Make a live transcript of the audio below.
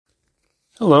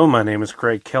Hello, my name is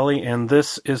Craig Kelly, and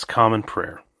this is Common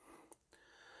Prayer.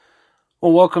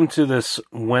 Well, welcome to this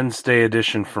Wednesday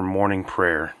edition for Morning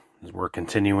Prayer, as we're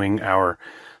continuing our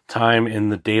time in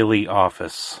the daily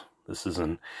office. This is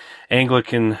an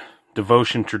Anglican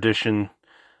devotion tradition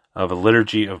of a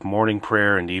liturgy of morning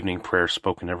prayer and evening prayer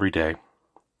spoken every day.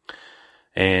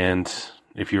 And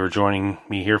if you are joining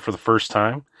me here for the first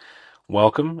time,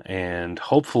 welcome, and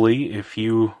hopefully if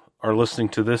you are listening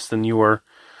to this, then you are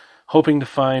hoping to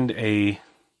find a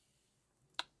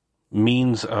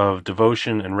means of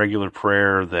devotion and regular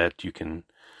prayer that you can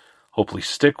hopefully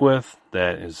stick with,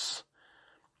 that is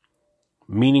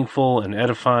meaningful and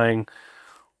edifying,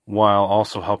 while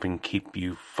also helping keep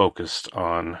you focused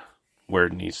on where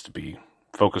it needs to be,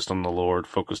 focused on the Lord,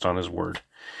 focused on His Word.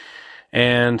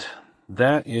 And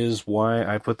that is why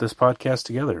I put this podcast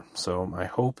together. So I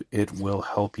hope it will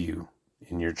help you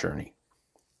in your journey.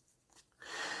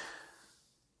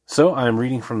 So I'm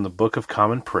reading from the Book of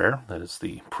Common Prayer. That is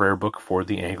the prayer book for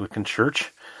the Anglican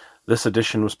Church. This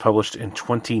edition was published in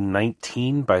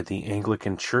 2019 by the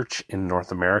Anglican Church in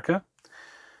North America. If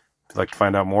you'd like to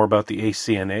find out more about the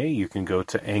ACNA, you can go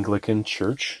to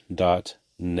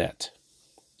anglicanchurch.net.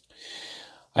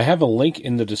 I have a link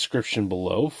in the description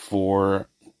below for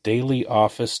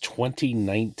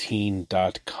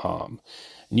dailyoffice2019.com.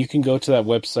 And you can go to that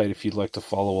website if you'd like to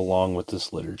follow along with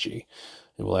this liturgy.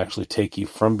 It will actually take you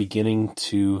from beginning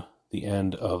to the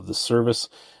end of the service,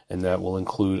 and that will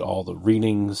include all the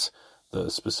readings, the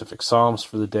specific psalms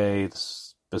for the day, the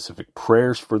specific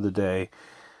prayers for the day,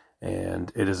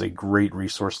 and it is a great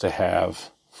resource to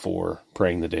have for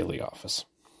praying the daily office.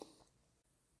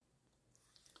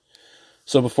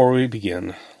 So before we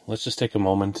begin, let's just take a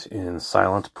moment in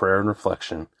silent prayer and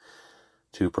reflection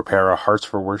to prepare our hearts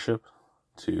for worship,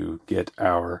 to get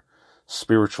our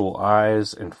spiritual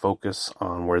eyes and focus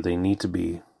on where they need to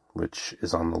be, which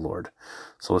is on the Lord.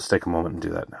 So let's take a moment and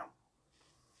do that now.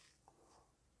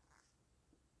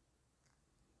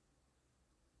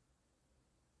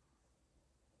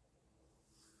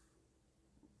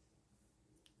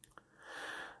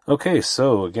 Okay,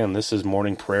 so again, this is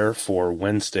morning prayer for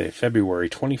Wednesday, February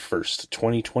 21st,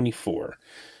 2024.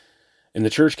 In the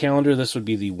church calendar, this would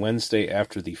be the Wednesday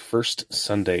after the first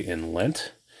Sunday in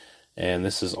Lent. And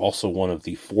this is also one of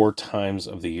the 4 times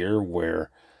of the year where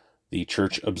the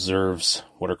church observes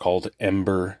what are called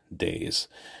Ember Days.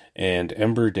 And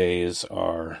Ember Days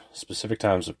are specific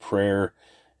times of prayer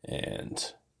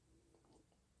and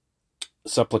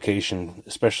supplication,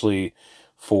 especially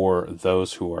for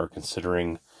those who are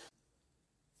considering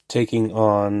taking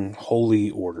on holy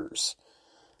orders,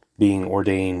 being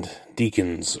ordained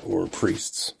deacons or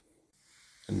priests.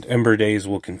 And Ember Days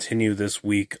will continue this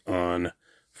week on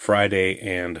Friday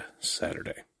and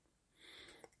Saturday.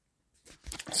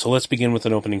 So let's begin with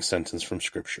an opening sentence from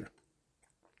Scripture.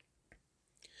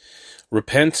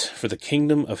 Repent, for the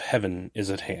kingdom of heaven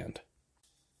is at hand.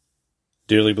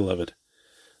 Dearly beloved,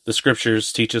 the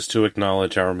Scriptures teach us to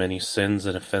acknowledge our many sins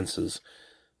and offenses,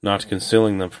 not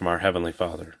concealing them from our Heavenly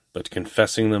Father, but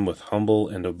confessing them with humble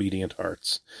and obedient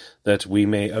hearts, that we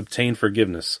may obtain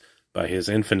forgiveness by His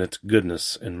infinite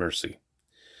goodness and mercy.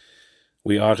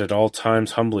 We ought at all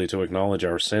times humbly to acknowledge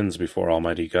our sins before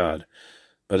Almighty God,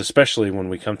 but especially when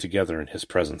we come together in His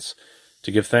presence,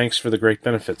 to give thanks for the great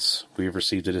benefits we have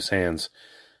received at His hands,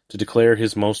 to declare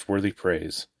His most worthy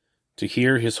praise, to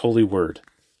hear His holy word,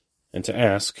 and to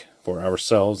ask, for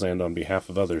ourselves and on behalf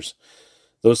of others,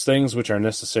 those things which are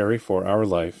necessary for our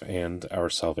life and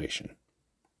our salvation.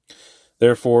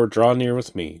 Therefore, draw near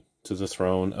with me to the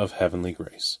throne of heavenly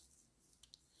grace.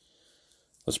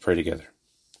 Let's pray together.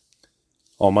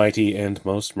 Almighty and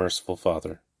most merciful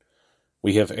Father,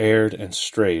 we have erred and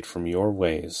strayed from your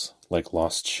ways like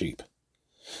lost sheep.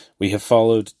 We have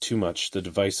followed too much the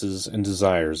devices and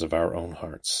desires of our own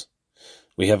hearts.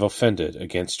 We have offended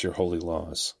against your holy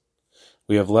laws.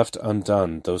 We have left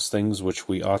undone those things which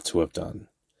we ought to have done,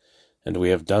 and we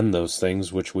have done those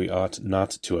things which we ought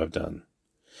not to have done.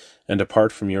 And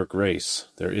apart from your grace,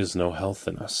 there is no health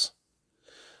in us.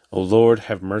 O Lord,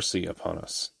 have mercy upon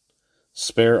us.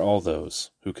 Spare all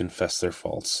those who confess their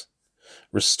faults.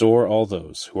 Restore all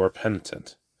those who are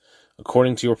penitent,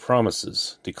 according to your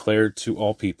promises declared to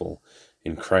all people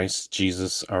in Christ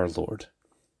Jesus our Lord.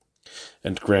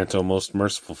 And grant, O most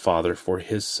merciful Father, for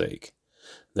His sake,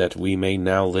 that we may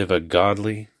now live a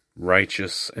godly,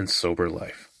 righteous, and sober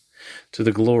life, to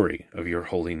the glory of your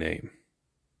holy name.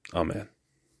 Amen.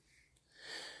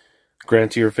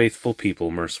 Grant to your faithful people,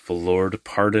 merciful Lord,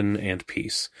 pardon and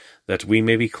peace, that we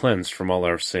may be cleansed from all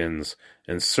our sins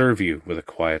and serve you with a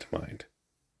quiet mind.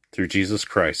 Through Jesus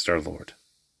Christ our Lord.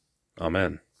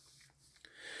 Amen.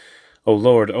 O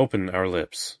Lord, open our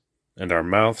lips, and our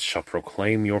mouth shall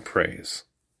proclaim your praise.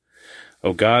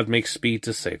 O God, make speed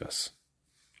to save us.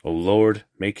 O Lord,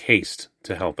 make haste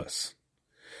to help us.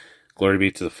 Glory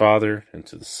be to the Father, and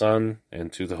to the Son,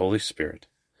 and to the Holy Spirit,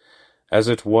 as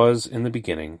it was in the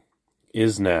beginning,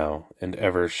 is now, and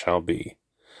ever shall be,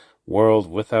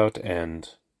 world without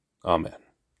end. Amen.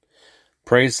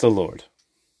 Praise the Lord.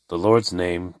 The Lord's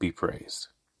name be praised.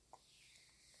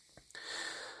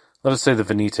 Let us say the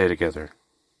Venite together.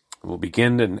 We'll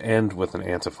begin and end with an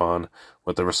antiphon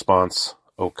with the response,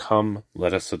 O come,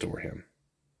 let us adore him.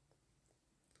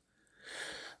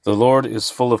 The Lord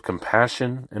is full of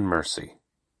compassion and mercy.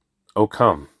 O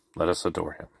come, let us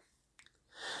adore him.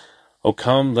 O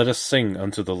come, let us sing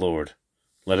unto the Lord.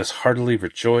 Let us heartily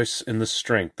rejoice in the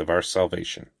strength of our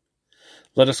salvation.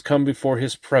 Let us come before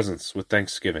his presence with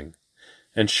thanksgiving,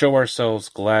 and show ourselves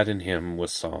glad in him with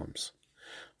psalms.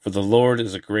 For the Lord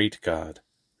is a great God,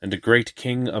 and a great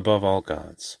King above all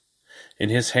gods. In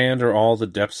his hand are all the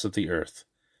depths of the earth,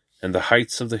 and the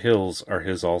heights of the hills are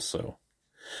his also.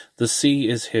 The sea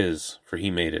is his, for he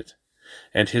made it,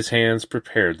 and his hands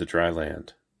prepared the dry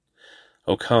land.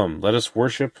 O come, let us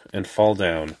worship and fall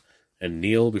down, and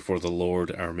kneel before the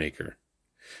Lord our Maker.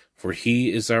 For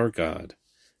he is our God,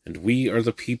 and we are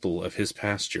the people of his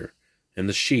pasture, and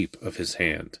the sheep of his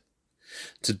hand.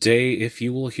 Today, if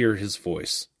you will hear his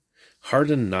voice,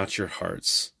 harden not your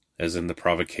hearts, as in the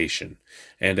provocation,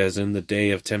 and as in the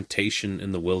day of temptation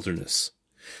in the wilderness,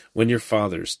 when your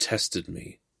fathers tested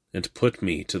me, and put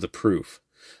me to the proof,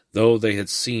 though they had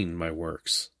seen my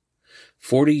works.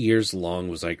 40 years long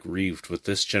was I grieved with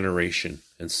this generation,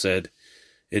 and said,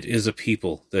 It is a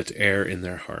people that err in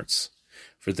their hearts,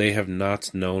 for they have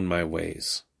not known my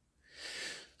ways,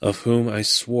 of whom I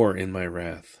swore in my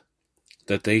wrath,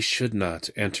 that they should not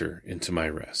enter into my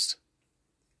rest.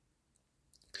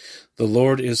 The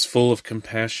Lord is full of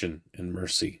compassion and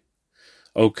mercy.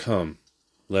 O come,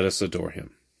 let us adore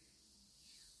him.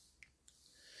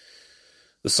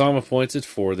 The psalm appointed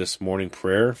for this morning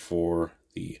prayer for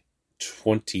the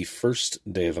 21st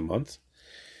day of the month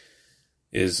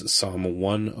is Psalm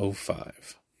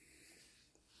 105.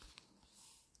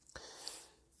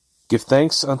 Give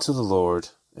thanks unto the Lord,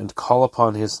 and call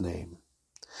upon his name.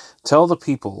 Tell the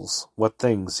peoples what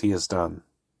things he has done.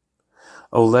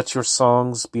 O let your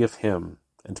songs be of him,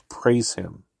 and praise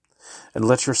him, and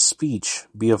let your speech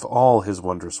be of all his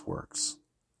wondrous works.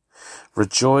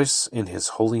 Rejoice in his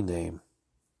holy name.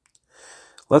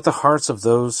 Let the hearts of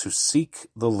those who seek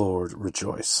the Lord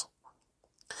rejoice.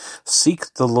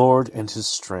 Seek the Lord and his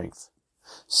strength.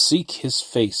 Seek his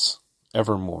face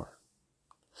evermore.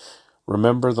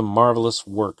 Remember the marvelous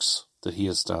works that he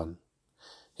has done,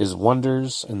 his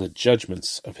wonders and the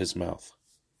judgments of his mouth.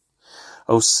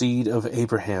 O seed of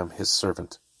Abraham his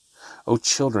servant, O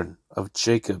children of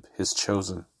Jacob his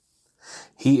chosen.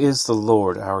 He is the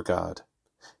Lord our God.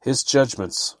 His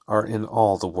judgments are in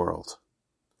all the world.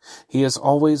 He has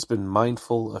always been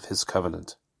mindful of his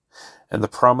covenant, and the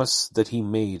promise that he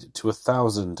made to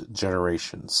 1,000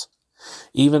 generations,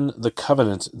 even the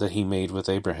covenant that he made with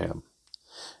Abraham,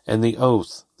 and the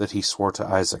oath that he swore to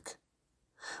Isaac,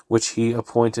 which he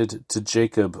appointed to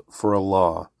Jacob for a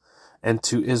law, and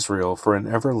to Israel for an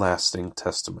everlasting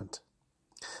testament,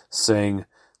 saying,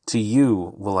 To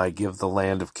you will I give the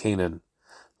land of Canaan,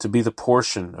 to be the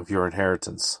portion of your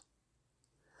inheritance.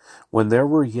 When there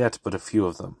were yet but a few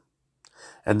of them,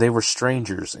 and they were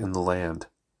strangers in the land,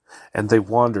 and they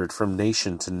wandered from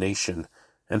nation to nation,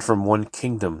 and from one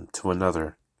kingdom to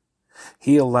another,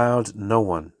 he allowed no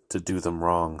one to do them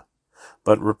wrong,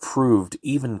 but reproved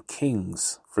even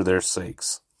kings for their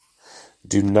sakes.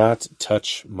 Do not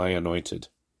touch my anointed,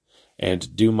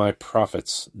 and do my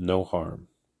prophets no harm.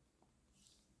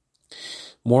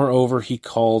 Moreover, he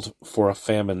called for a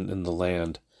famine in the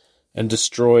land, and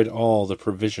destroyed all the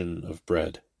provision of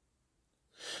bread.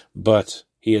 But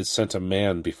he had sent a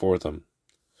man before them,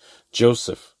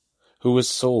 Joseph, who was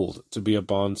sold to be a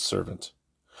bondservant,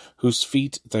 whose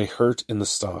feet they hurt in the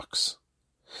stocks.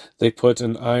 They put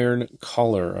an iron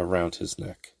collar around his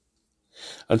neck,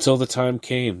 until the time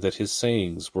came that his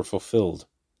sayings were fulfilled.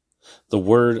 The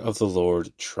word of the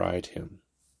Lord tried him.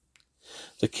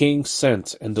 The king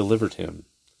sent and delivered him.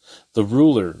 The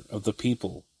ruler of the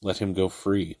people let him go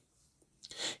free.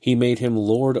 He made him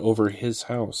lord over his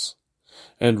house,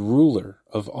 and ruler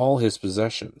of all his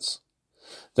possessions,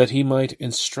 that he might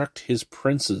instruct his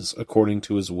princes according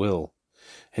to his will,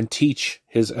 and teach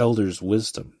his elders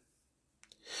wisdom.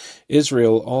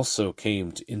 Israel also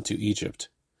came into Egypt,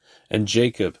 and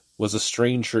Jacob was a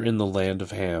stranger in the land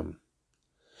of Ham.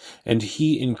 And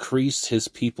he increased his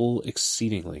people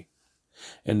exceedingly,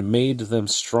 and made them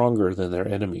stronger than their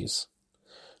enemies,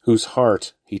 whose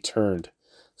heart he turned,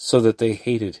 so that they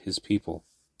hated his people,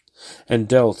 and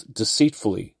dealt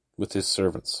deceitfully with his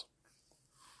servants.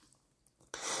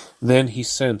 Then he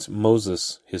sent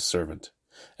Moses his servant,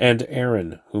 and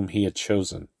Aaron whom he had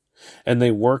chosen, and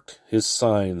they worked his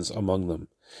signs among them,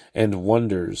 and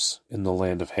wonders in the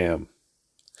land of Ham.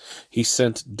 He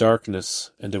sent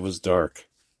darkness, and it was dark,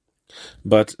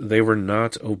 but they were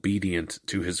not obedient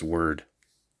to his word.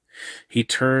 He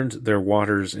turned their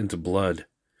waters into blood,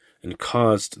 and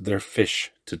caused their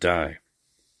fish to die.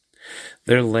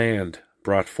 Their land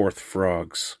brought forth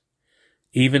frogs,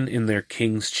 even in their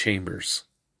king's chambers.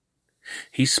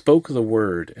 He spoke the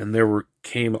word, and there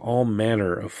came all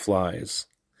manner of flies,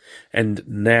 and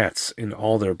gnats in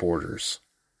all their borders.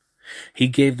 He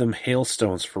gave them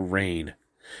hailstones for rain,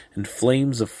 and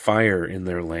flames of fire in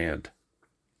their land.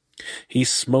 He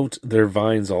smote their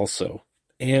vines also,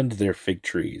 and their fig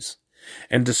trees,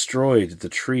 and destroyed the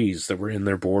trees that were in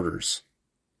their borders.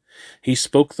 He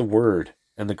spoke the word,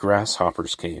 and the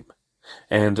grasshoppers came,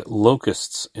 and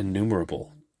locusts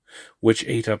innumerable, which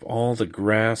ate up all the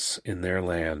grass in their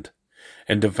land,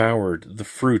 and devoured the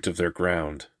fruit of their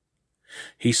ground.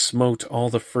 He smote all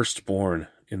the firstborn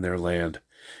in their land,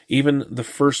 even the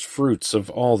firstfruits of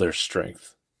all their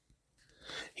strength.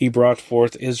 He brought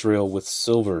forth Israel with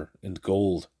silver and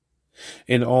gold.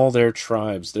 In all their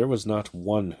tribes there was not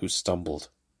one who stumbled.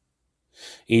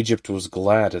 Egypt was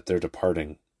glad at their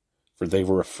departing, for they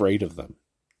were afraid of them.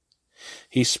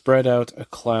 He spread out a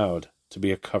cloud to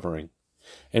be a covering,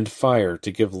 and fire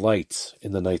to give light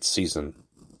in the night season.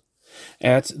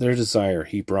 At their desire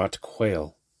he brought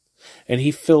quail, and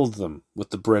he filled them with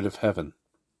the bread of heaven.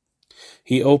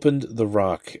 He opened the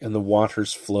rock, and the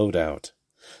waters flowed out,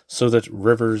 so that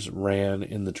rivers ran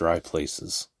in the dry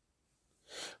places.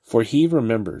 For he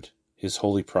remembered his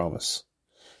holy promise,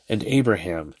 and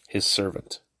Abraham his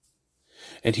servant.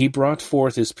 And he brought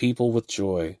forth his people with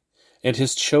joy, and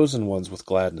his chosen ones with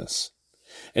gladness,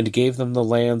 and gave them the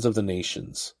lands of the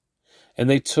nations. And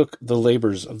they took the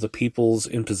labors of the peoples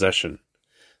in possession,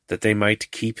 that they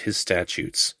might keep his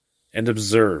statutes, and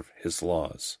observe his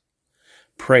laws.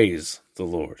 Praise the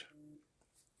Lord.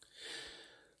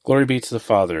 Glory be to the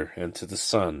Father, and to the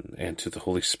Son, and to the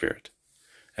Holy Spirit,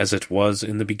 as it was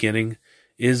in the beginning,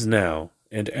 is now,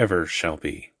 and ever shall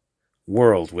be,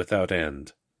 world without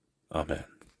end. Amen.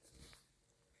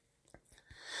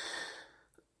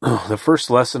 The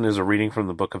first lesson is a reading from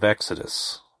the book of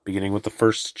Exodus, beginning with the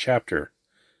first chapter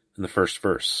and the first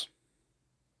verse.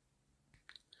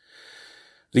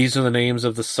 These are the names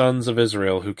of the sons of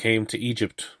Israel who came to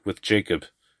Egypt with Jacob,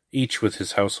 each with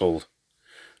his household: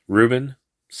 Reuben,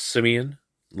 Simeon,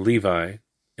 Levi,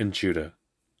 and Judah;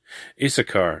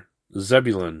 Issachar,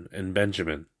 Zebulun, and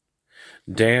Benjamin;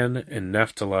 Dan and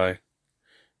Naphtali;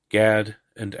 Gad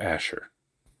and Asher.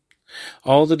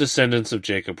 All the descendants of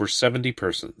Jacob were 70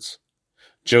 persons.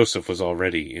 Joseph was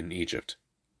already in Egypt.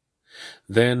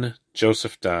 Then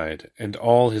Joseph died, and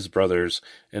all his brothers,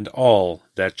 and all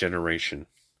that generation.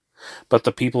 But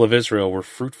the people of Israel were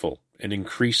fruitful, and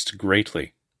increased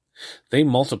greatly. They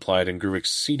multiplied and grew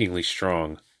exceedingly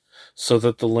strong, so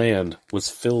that the land was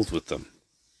filled with them.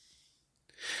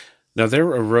 Now there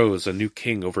arose a new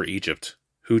king over Egypt,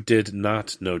 who did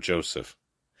not know Joseph.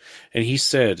 And he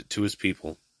said to his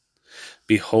people,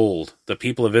 Behold, the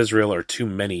people of Israel are too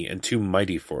many and too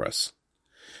mighty for us.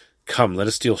 Come, let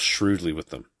us deal shrewdly with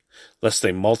them, lest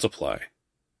they multiply.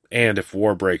 And if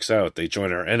war breaks out, they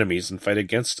join our enemies and fight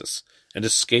against us, and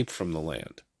escape from the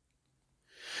land.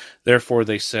 Therefore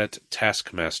they set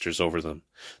taskmasters over them,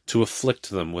 to afflict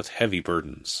them with heavy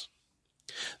burdens.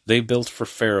 They built for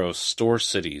Pharaoh store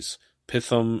cities,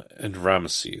 Pithom and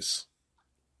Ramesses.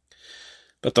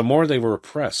 But the more they were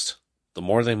oppressed, the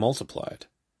more they multiplied,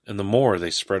 and the more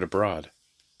they spread abroad.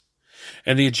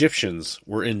 And the Egyptians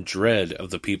were in dread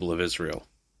of the people of Israel.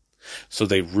 So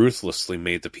they ruthlessly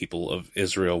made the people of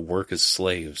Israel work as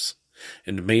slaves,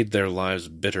 and made their lives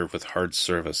bitter with hard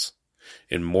service,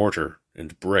 in mortar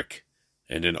and brick,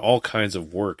 and in all kinds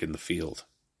of work in the field.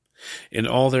 In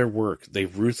all their work they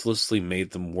ruthlessly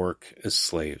made them work as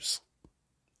slaves.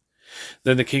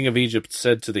 Then the king of Egypt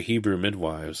said to the Hebrew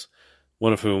midwives,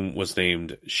 one of whom was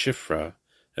named Shiphrah,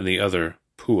 and the other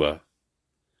Puah,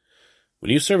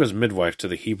 When you serve as midwife to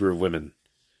the Hebrew women,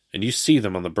 and you see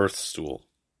them on the birth stool,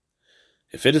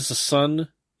 if it is a son,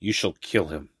 you shall kill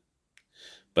him.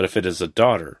 But if it is a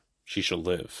daughter, she shall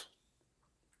live.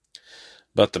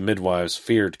 But the midwives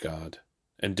feared God,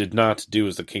 and did not do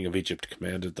as the king of Egypt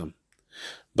commanded them,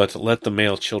 but let the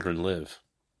male children live.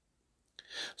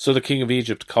 So the king of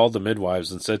Egypt called the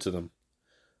midwives and said to them,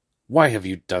 Why have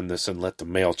you done this and let the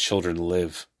male children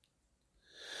live?"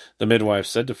 The midwife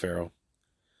said to Pharaoh,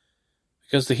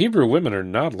 "Because the Hebrew women are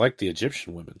not like the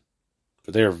Egyptian women,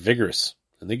 for they are vigorous,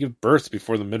 and they give birth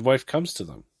before the midwife comes to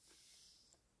them."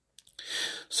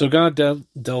 So God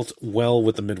dealt well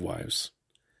with the midwives,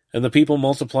 and the people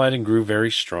multiplied and grew very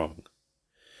strong.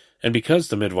 And because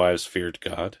the midwives feared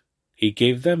God, he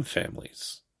gave them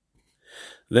families.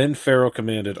 Then Pharaoh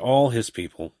commanded all his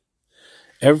people,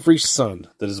 "Every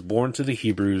son that is born to the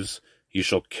Hebrews you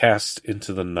shall cast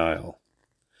into the Nile,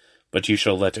 but you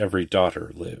shall let every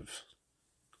daughter live."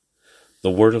 The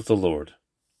word of the Lord.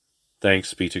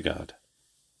 Thanks be to God.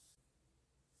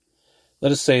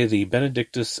 Let us say the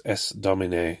Benedictus es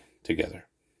Domine together.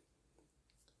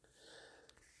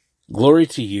 Glory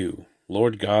to you,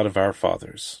 Lord God of our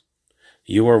fathers.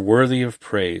 You are worthy of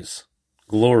praise.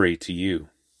 Glory to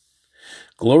you.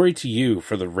 Glory to you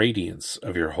for the radiance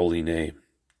of your holy name.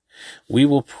 We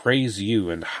will praise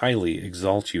you and highly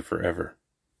exalt you forever.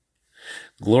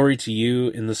 Glory to you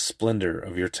in the splendor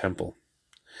of your temple,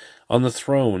 on the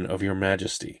throne of your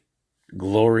majesty.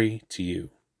 Glory to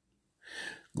you.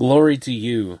 Glory to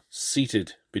you,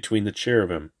 seated between the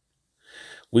cherubim.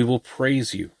 We will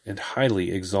praise you and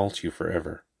highly exalt you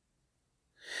forever.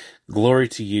 Glory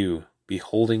to you,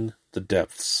 beholding the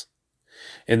depths.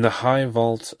 In the high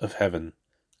vault of heaven,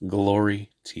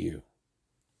 glory to you.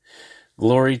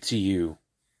 Glory to you,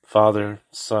 Father,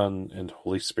 Son, and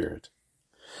Holy Spirit.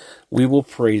 We will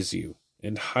praise you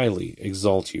and highly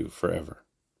exalt you forever.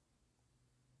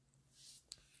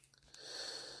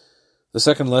 The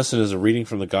second lesson is a reading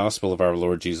from the Gospel of our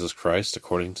Lord Jesus Christ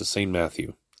according to St.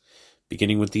 Matthew,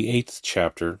 beginning with the 8th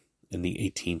chapter and the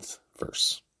 18th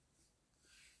verse.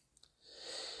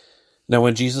 Now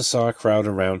when Jesus saw a crowd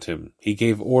around him, he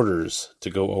gave orders to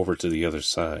go over to the other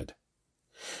side.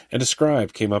 And a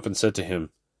scribe came up and said to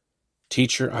him,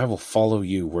 "Teacher, I will follow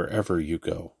you wherever you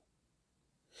go."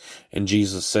 And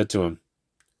Jesus said to him,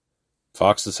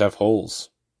 "Foxes have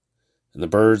holes, and the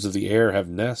birds of the air have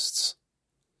nests,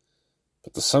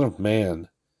 but the Son of Man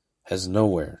has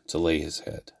nowhere to lay his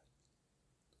head."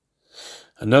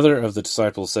 Another of the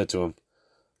disciples said to him,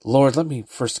 "Lord, let me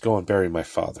first go and bury my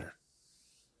father."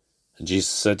 And Jesus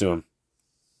said to him,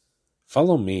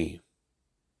 "Follow me,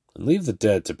 and leave the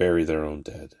dead to bury their own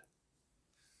dead."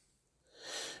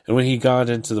 And when he got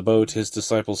into the boat, his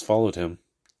disciples followed him.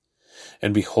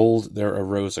 And behold, there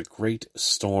arose a great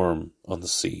storm on the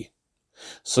sea,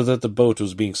 so that the boat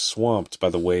was being swamped by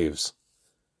the waves.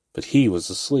 But he was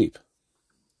asleep.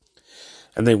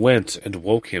 And they went and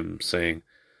woke him, saying,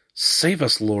 "Save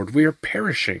us, Lord, we are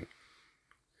perishing."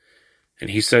 And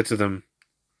he said to them,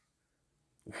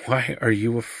 "Why are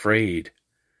you afraid,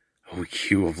 O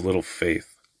you of little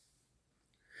faith?"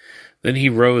 Then he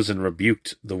rose and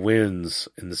rebuked the winds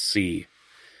and the sea,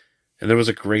 and there was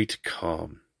a great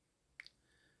calm.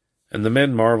 And the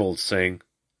men marveled, saying,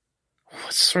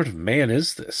 "What sort of man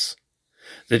is this,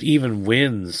 that even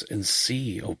winds and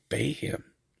sea obey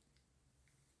him?"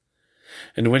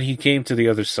 And when he came to the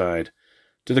other side,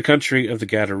 to the country of the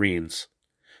Gadarenes,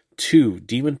 2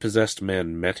 demon-possessed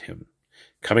men met him,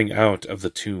 coming out of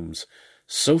the tombs,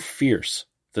 so fierce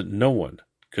that no one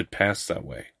could pass that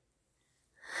way.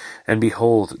 And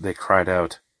behold, they cried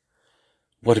out,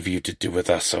 "What have you to do with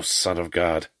us, O Son of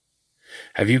God?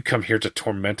 Have you come here to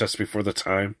torment us before the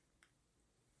time?"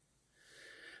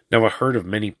 Now a herd of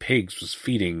many pigs was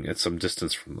feeding at some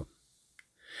distance from them.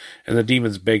 And the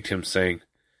demons begged him, saying,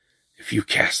 "If you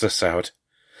cast us out,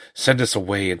 send us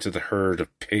away into the herd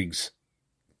of pigs."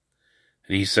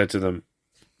 And he said to them,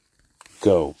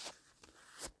 "Go."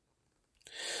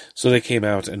 So they came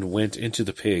out and went into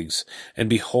the pigs, and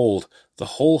behold,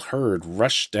 the whole herd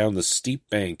rushed down the steep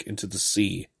bank into the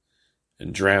sea,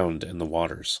 and drowned in the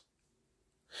waters.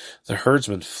 The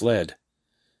herdsmen fled,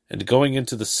 and going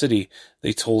into the city,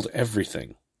 they told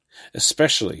everything,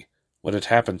 especially what had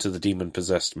happened to the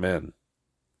demon-possessed men.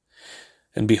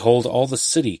 And behold, all the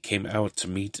city came out to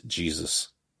meet Jesus.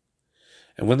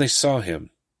 And when they saw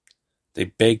him, they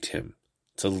begged him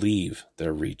to leave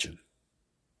their region.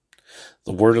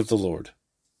 The word of the Lord.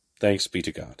 Thanks be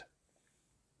to God.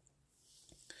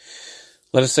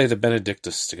 Let us say the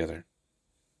Benedictus together.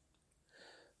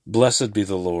 Blessed be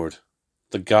the Lord,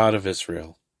 the God of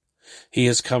Israel. He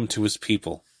has come to his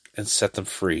people and set them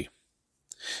free.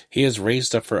 He has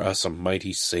raised up for us a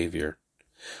mighty Savior,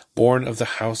 born of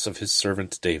the house of his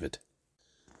servant David.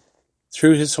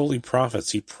 Through his holy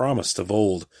prophets he promised of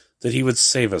old that he would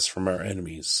save us from our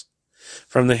enemies,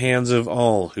 from the hands of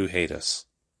all who hate us.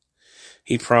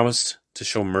 He promised to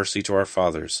show mercy to our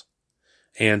fathers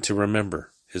and to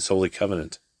remember his holy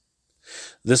covenant.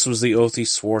 This was the oath he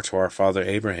swore to our father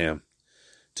Abraham,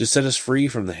 to set us free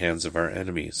from the hands of our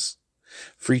enemies,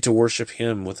 free to worship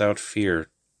him without fear,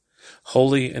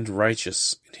 holy and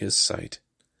righteous in his sight,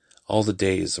 all the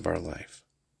days of our life.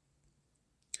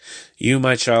 You,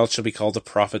 my child, shall be called the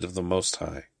prophet of the Most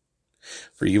High,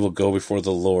 for you will go before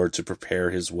the Lord to prepare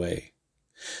his way,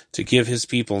 to give his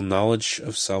people knowledge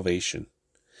of salvation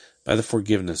by the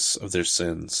forgiveness of their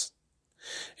sins.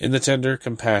 In the tender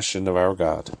compassion of our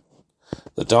God,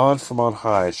 the dawn from on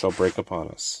high shall break upon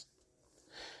us,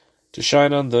 to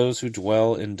shine on those who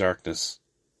dwell in darkness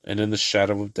and in the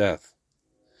shadow of death,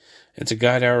 and to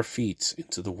guide our feet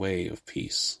into the way of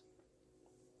peace.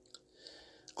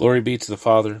 Glory be to the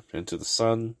Father, and to the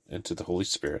Son, and to the Holy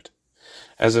Spirit,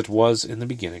 as it was in the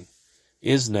beginning,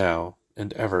 is now,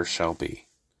 and ever shall be,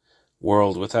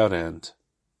 world without end.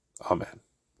 Amen.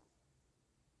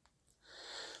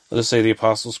 Let us say the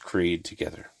Apostles' Creed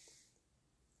together.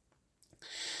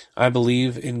 I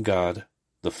believe in God,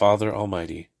 the Father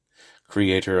Almighty,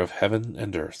 creator of heaven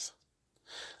and earth.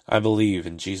 I believe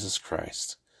in Jesus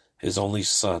Christ, his only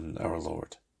Son, our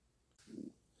Lord.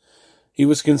 He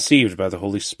was conceived by the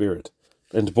Holy Spirit,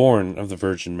 and born of the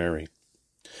Virgin Mary.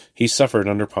 He suffered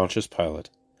under Pontius Pilate,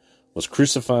 was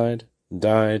crucified,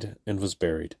 died, and was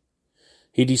buried.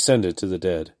 He descended to the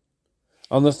dead.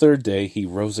 On the third day he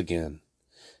rose again.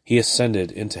 He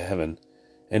ascended into heaven,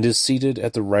 and is seated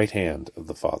at the right hand of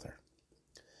the Father.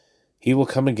 He will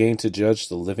come again to judge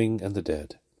the living and the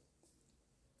dead.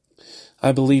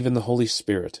 I believe in the Holy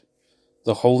Spirit,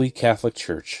 the Holy Catholic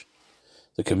Church,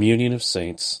 the communion of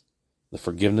saints, the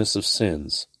forgiveness of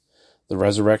sins, the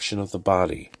resurrection of the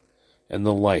body, and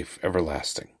the life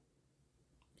everlasting.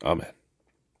 Amen.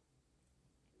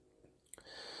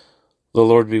 The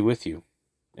Lord be with you,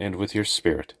 and with your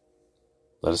spirit.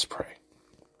 Let us pray.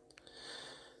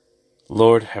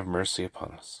 Lord, have mercy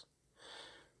upon us.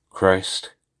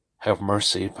 Christ, have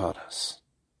mercy upon us.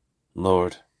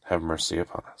 Lord, have mercy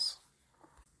upon us.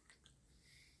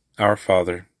 Our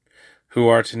Father, who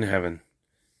art in heaven,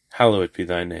 hallowed be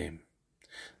thy name.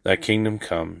 Thy kingdom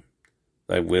come,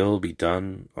 thy will be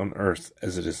done on earth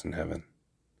as it is in heaven.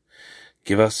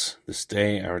 Give us this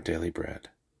day our daily bread,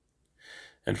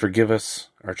 and forgive us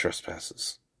our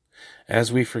trespasses,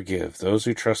 as we forgive those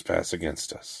who trespass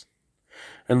against us.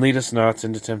 And lead us not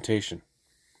into temptation,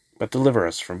 but deliver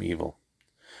us from evil.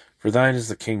 For thine is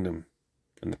the kingdom,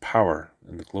 and the power,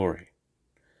 and the glory,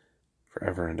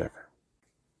 forever and ever.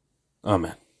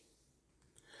 Amen.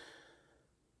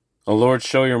 O Lord,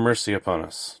 show your mercy upon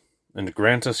us, and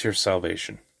grant us your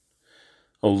salvation.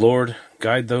 O Lord,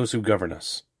 guide those who govern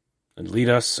us, and lead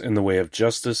us in the way of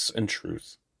justice and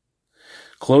truth.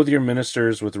 Clothe your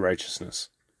ministers with righteousness,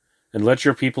 and let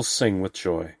your people sing with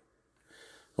joy.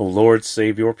 O Lord,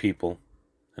 save your people,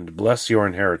 and bless your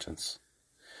inheritance.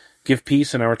 Give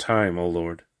peace in our time, O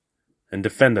Lord, and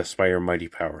defend us by your mighty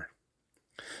power.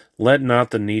 Let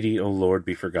not the needy, O Lord,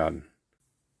 be forgotten,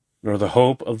 nor the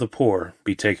hope of the poor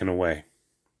be taken away.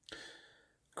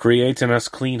 Create in us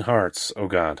clean hearts, O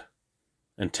God,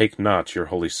 and take not your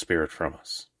Holy Spirit from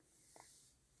us.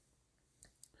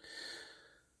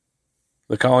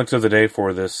 The collect of the day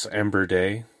for this Ember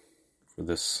Day, for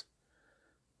this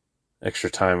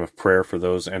extra time of prayer for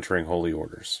those entering holy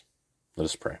orders. Let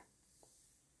us pray.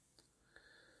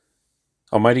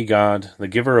 Almighty God, the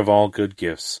giver of all good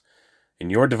gifts, in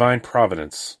your divine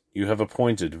providence, you have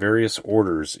appointed various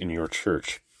orders in your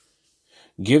church.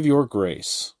 Give your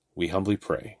grace, we humbly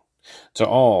pray, to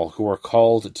all who are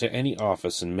called to any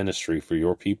office and ministry for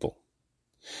your people,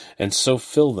 and so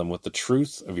fill them with the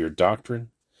truth of your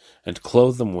doctrine, and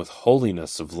clothe them with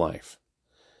holiness of life,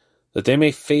 that they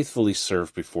may faithfully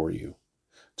serve before you,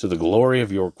 to the glory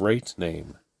of your great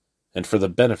name, and for the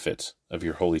benefit of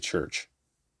your holy church.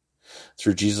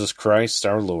 Through Jesus Christ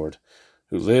our Lord,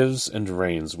 who lives and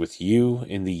reigns with you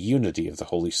in the unity of the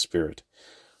Holy Spirit,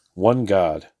 one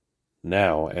God,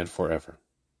 now and forever.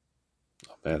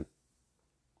 Amen.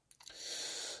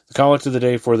 The collect of the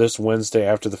day for this Wednesday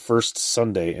after the first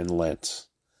Sunday in Lent.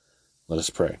 Let us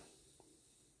pray.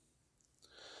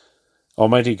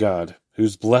 Almighty God,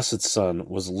 whose blessed Son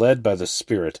was led by the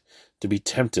Spirit to be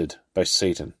tempted by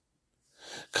Satan,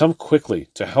 come quickly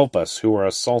to help us who are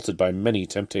assaulted by many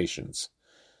temptations.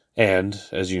 And,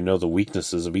 as you know the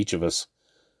weaknesses of each of us,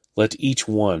 let each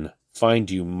one find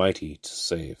you mighty to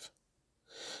save.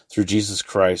 Through Jesus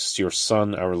Christ, your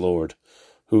Son, our Lord,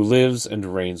 who lives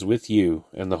and reigns with you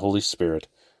and the Holy Spirit,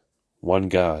 one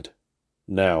God,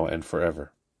 now and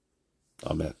forever.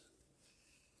 Amen.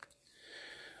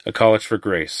 A collect for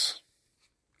grace.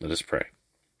 Let us pray.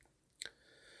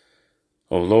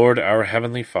 O Lord, our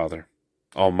heavenly Father,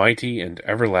 Almighty and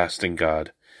everlasting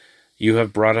God, you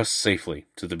have brought us safely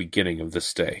to the beginning of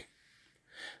this day.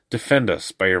 Defend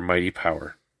us by your mighty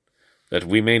power, that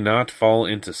we may not fall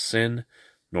into sin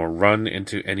nor run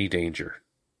into any danger,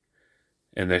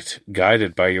 and that,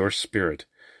 guided by your Spirit,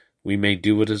 we may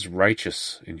do what is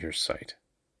righteous in your sight.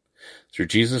 Through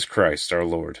Jesus Christ our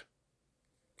Lord.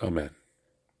 Amen.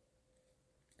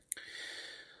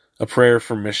 A prayer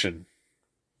for mission.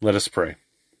 Let us pray.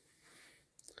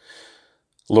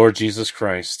 Lord Jesus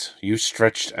Christ, you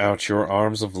stretched out your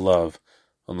arms of love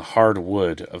on the hard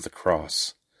wood of the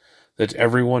cross, that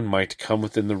everyone might come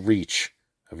within the reach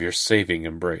of your saving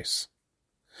embrace.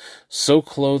 So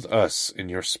clothe us in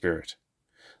your Spirit,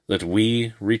 that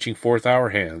we, reaching forth our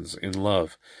hands in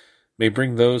love, may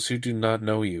bring those who do not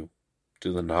know you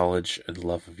to the knowledge and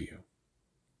love of you.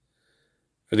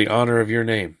 For the honor of your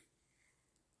name.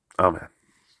 Amen.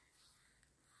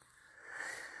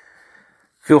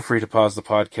 Feel free to pause the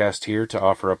podcast here to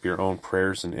offer up your own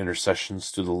prayers and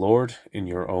intercessions to the Lord in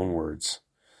your own words.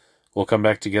 We'll come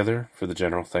back together for the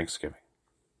general thanksgiving.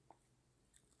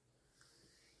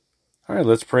 All right,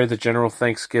 let's pray the general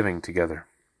thanksgiving together.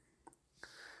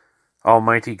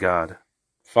 Almighty God,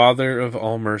 Father of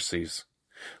all mercies,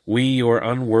 we, your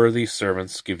unworthy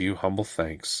servants, give you humble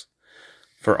thanks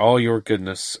for all your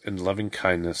goodness and loving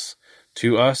kindness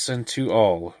to us and to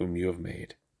all whom you have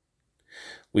made.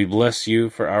 We bless you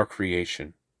for our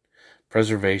creation,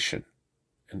 preservation,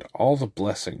 and all the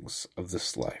blessings of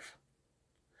this life.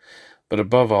 But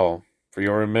above all, for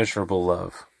your immeasurable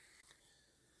love,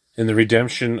 in the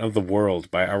redemption of the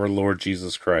world by our Lord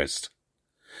Jesus Christ,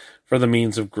 for the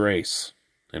means of grace,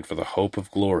 and for the hope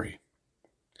of glory.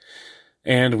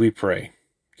 And we pray,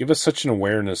 give us such an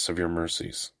awareness of your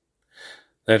mercies,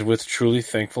 that with truly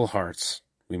thankful hearts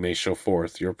we may show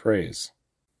forth your praise.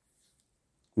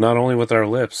 Not only with our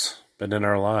lips, but in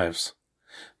our lives,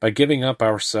 by giving up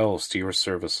ourselves to your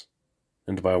service,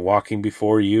 and by walking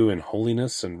before you in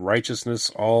holiness and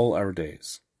righteousness all our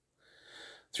days.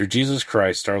 Through Jesus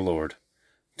Christ our Lord,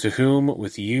 to whom,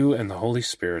 with you and the Holy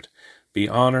Spirit, be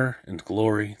honor and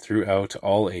glory throughout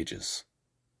all ages.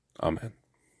 Amen.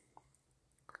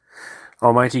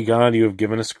 Almighty God, you have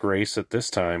given us grace at this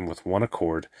time with one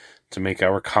accord to make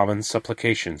our common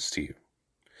supplications to you.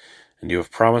 And you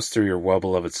have promised through your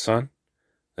well-beloved Son,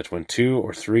 that when 2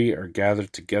 or 3 are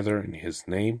gathered together in his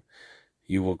name,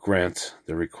 you will grant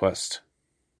their request.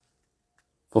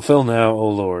 Fulfill now, O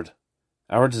Lord,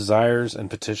 our desires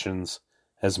and petitions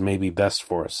as may be best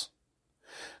for us,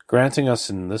 granting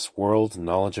us in this world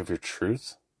knowledge of your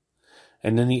truth,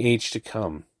 and in the age to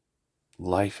come,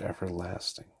 life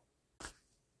everlasting.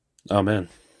 Amen.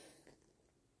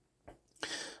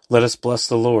 Let us bless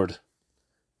the Lord.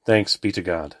 Thanks be to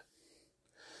God.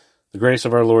 The grace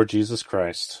of our Lord Jesus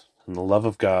Christ, and the love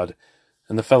of God,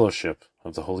 and the fellowship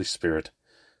of the Holy Spirit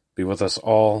be with us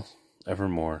all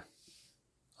evermore.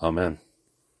 Amen.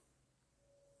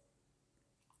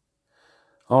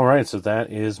 All right, so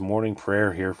that is morning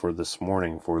prayer here for this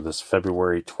morning, for this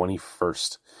February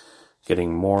 21st.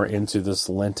 Getting more into this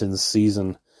Lenten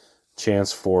season,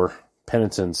 chance for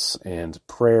penitence and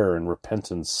prayer and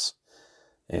repentance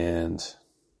and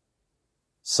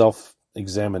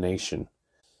self-examination.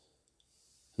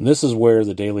 And this is where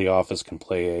the daily office can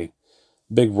play a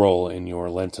big role in your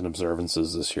Lenten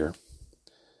observances this year.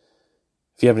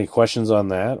 If you have any questions on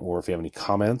that, or if you have any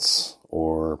comments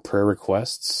or prayer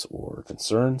requests or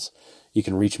concerns, you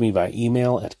can reach me by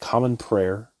email at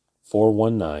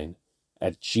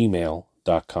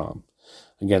commonprayer419@gmail.com.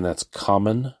 Again, that's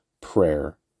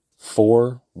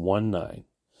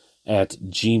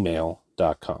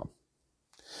commonprayer419@gmail.com.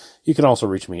 You can also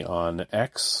reach me on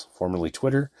X, formerly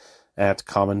Twitter, at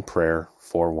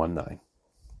commonprayer419.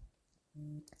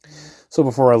 So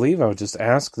before I leave, I would just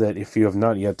ask that if you have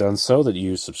not yet done so, that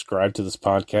you subscribe to this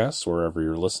podcast wherever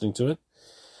you're listening to it.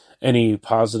 Any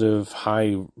positive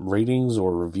high ratings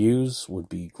or reviews would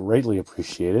be greatly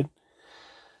appreciated.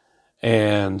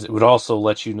 And it would also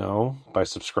let you know by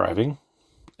subscribing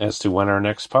as to when our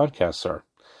next podcasts are.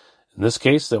 In this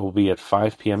case, that will be at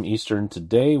 5 p.m. Eastern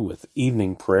today with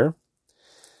evening prayer.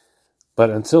 But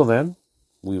until then,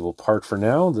 we will part for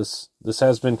now. This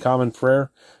has been Common Prayer.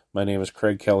 My name is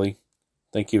Craig Kelly.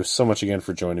 Thank you so much again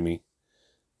for joining me.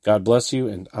 God bless you,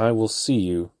 and I will see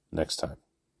you next time.